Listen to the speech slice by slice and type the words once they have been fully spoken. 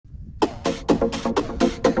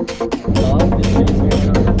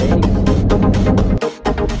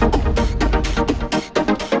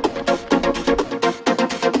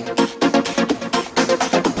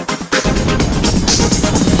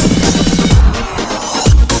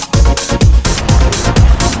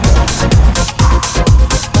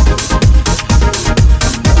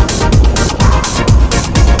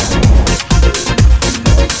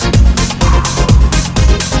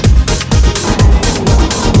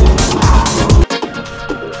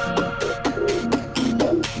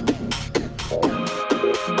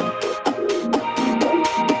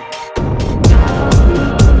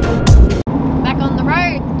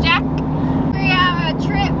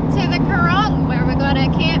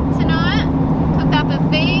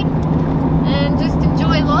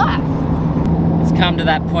Come to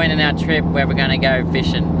that point in our trip where we're gonna go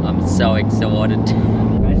fishing. I'm so excited.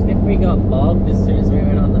 Imagine if we got bogged as soon as we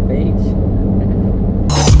went on the beach.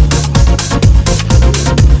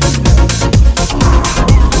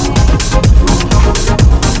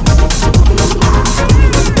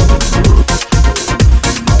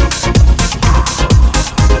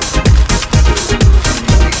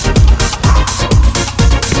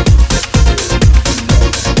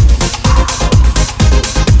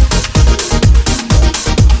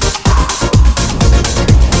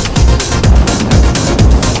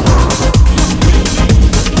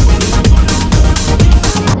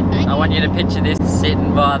 Picture this,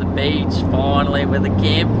 sitting by the beach finally with a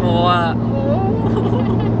campfire.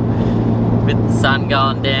 With the sun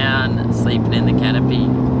going down, sleeping in the canopy.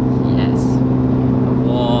 Yes. A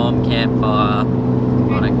warm campfire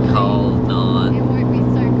on a cold night. It won't be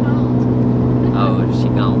so cold. Oh, she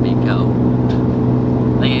gonna be cold.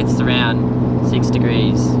 I think it's around 6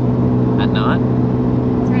 degrees at night.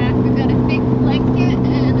 That's right, we've got a thick blanket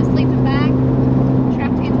and a sleeping bag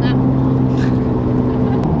trapped in that.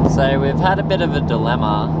 So we've had a bit of a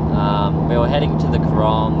dilemma. We were heading to the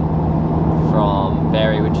Coorong from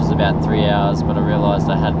Berry, which was about 3 hours, but I realised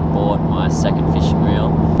I hadn't bought my second fishing reel.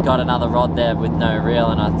 Got another rod there with no reel,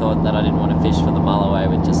 and I thought that I didn't want to fish for the mulloway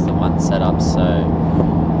with just the one setup. So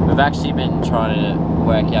we've actually been trying to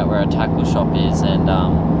work out where a tackle shop is, and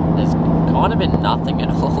there's kind of been nothing at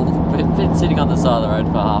all. We've been sitting on the side of the road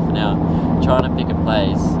for half an hour trying to pick a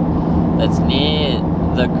place that's near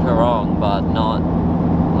the Coorong, but not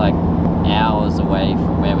like hours away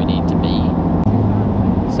from where we need to be.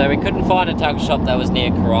 So we couldn't find a tackle shop that was near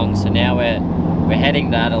Coorong, so now we're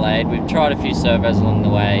heading to Adelaide. We've tried a few servos along the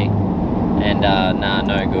way, and nah,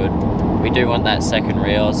 no good. We do want that second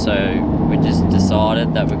reel, so we just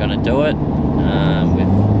decided that we're going to do it.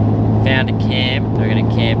 We've found a camp. We're going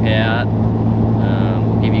to camp out.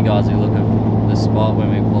 We'll give you guys a look at the spot when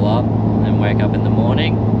we pull up, and then wake up in the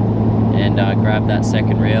morning and grab that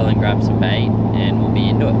second reel and grab some bait, and we'll be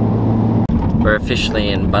into it. We're officially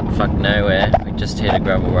in buttfuck nowhere. We just hit a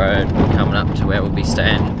gravel road. We're coming up to where we'll be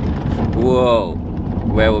staying. Whoa!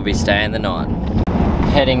 Where we'll be staying the night.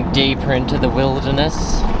 Heading deeper into the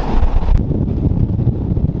wilderness.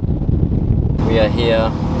 We are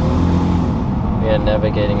here. We are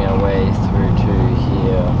navigating our way through to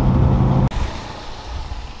here.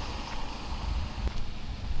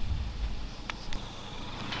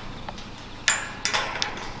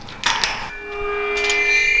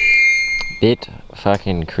 Bit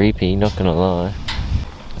fucking creepy, not gonna lie.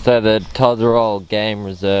 So the Todgerol Game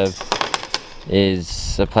Reserve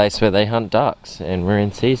is a place where they hunt ducks, and we're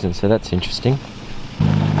in season, so that's interesting.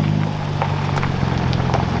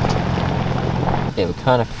 Yeah, we're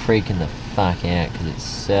kind of freaking the fuck out because it's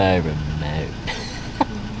so remote.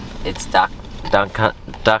 It's duck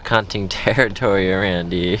hunting territory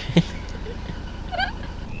around here.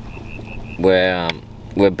 We're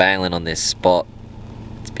bailing on this spot.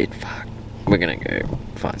 It's a bit fucked. We're gonna go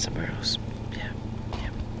find somewhere else. Yeah.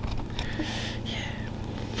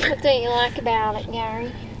 What don't you like about it,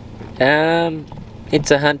 Gary?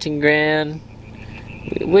 It's a hunting ground.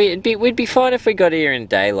 We'd be fine if we got here in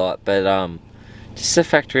daylight, but just the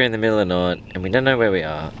fact we're in the middle of the night and we don't know where we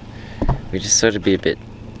are, we just sort of be a bit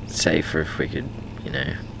safer if we could, you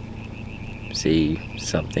know, see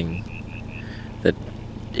something that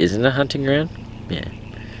isn't a hunting ground.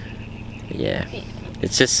 Yeah.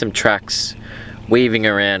 It's just some tracks weaving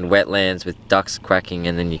around wetlands with ducks quacking,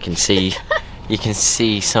 and then you can see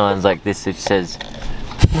signs like this which says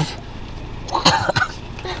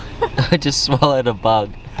I just swallowed a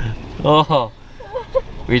bug. Oh,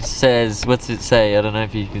 which says, what's it say? I don't know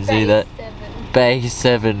if you can see that. Bay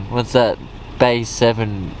 7. What's that? Bay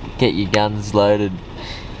 7. Get your guns loaded.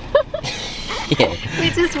 Yeah. We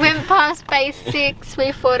just went past base 6.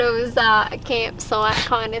 We thought it was a campsite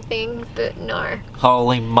kind of thing, but no.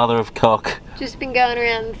 Holy mother of cock. Just been going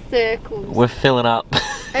around in circles. We're filling up.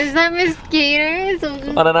 Is that mosquitoes or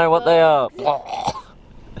just I don't know what they are.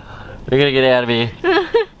 We're gonna get out of here.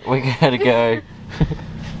 We're gonna go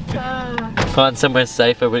find somewhere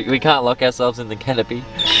safer. We can't lock ourselves in the canopy,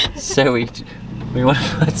 so we want to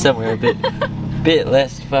find somewhere a bit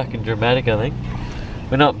less fucking dramatic. I think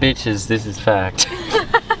we're not bitches. This is fact.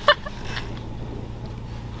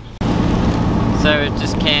 So we've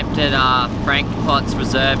just camped at Frank Potts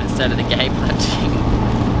Reserve instead of the game punching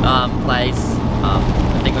place.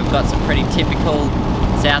 I think we've got some pretty typical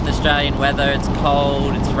South Australian weather. It's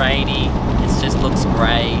cold, it's rainy, it just looks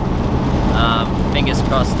grey. Fingers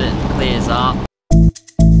crossed it clears up.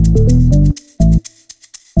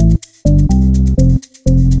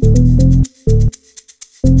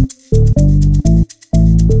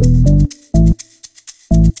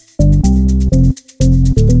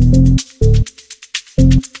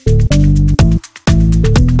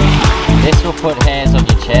 This will put hands on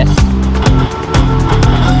your chest.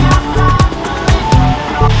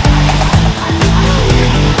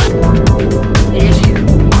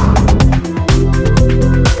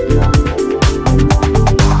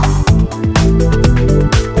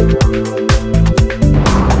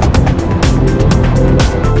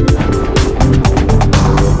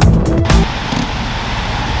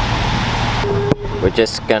 We're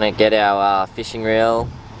just gonna get our fishing reel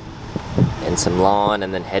and some line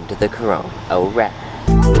and then head to the Coorong. Alright.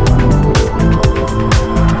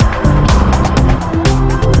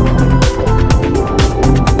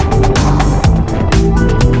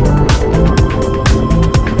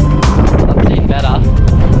 That's better.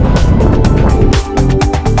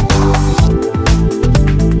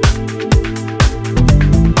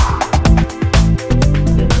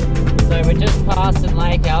 So we're just passing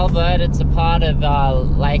Lake Albert. It's a part of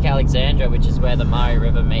Lake Alexandra, which is where the Murray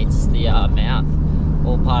River meets the mouth.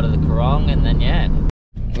 All part of the Coorong, and then yeah.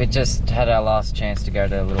 We just had our last chance to go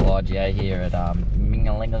to a little IGA here at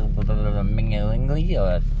Mingalingly,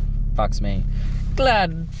 or fucks me,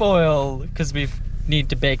 Gladfoyle, because we need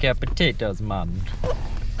to bake our potatoes, mum.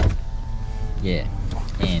 Yeah,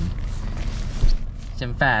 and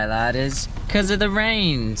some firelighters because of the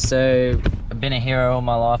rain. So I've been a hero all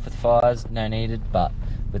my life with fires, no needed, but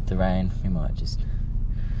with the rain, we might just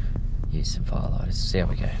use some firelighters. See how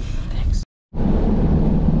we go. Thanks.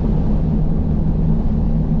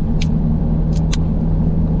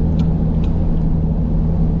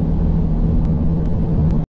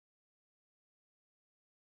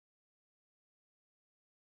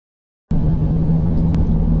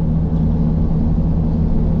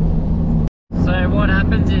 So what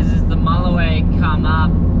happens is the mulloway come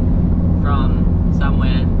up from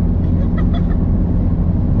somewhere.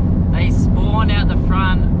 They spawn out the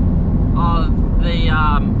front of the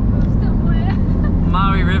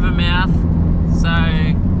Murray River mouth. So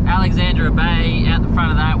Alexandra Bay out the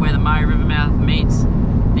front of that, where the Murray River mouth meets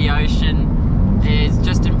the ocean, is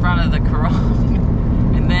just in front of the Coorong.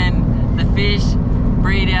 And then the fish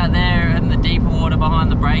breed out there in the deeper water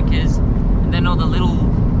behind the breakers, and then all the little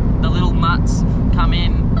mutts come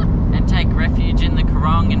in and take refuge in the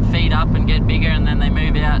Coorong and feed up and get bigger, and then they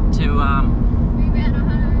move out to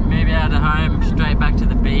home, straight back to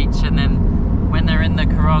the beach. And then when they're in the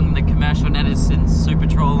Coorong, the commercial netters super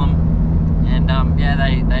trawl them, and yeah,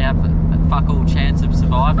 they have a fuck all chance of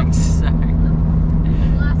surviving. So the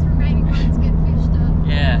last remaining ones get fished up.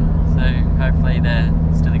 yeah, so hopefully they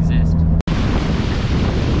still exist.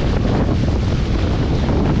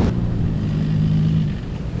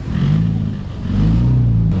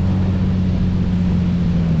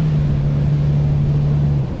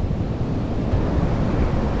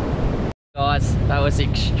 Guys, that was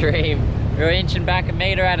extreme. We were inching back a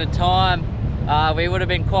metre at a time. We would have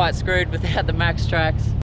been quite screwed without the max tracks.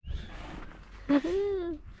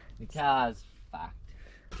 The car's fucked.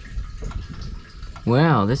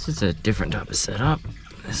 Wow, this is a different type of setup.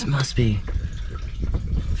 This must be...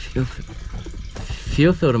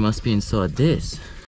 Fuel filter must be inside this.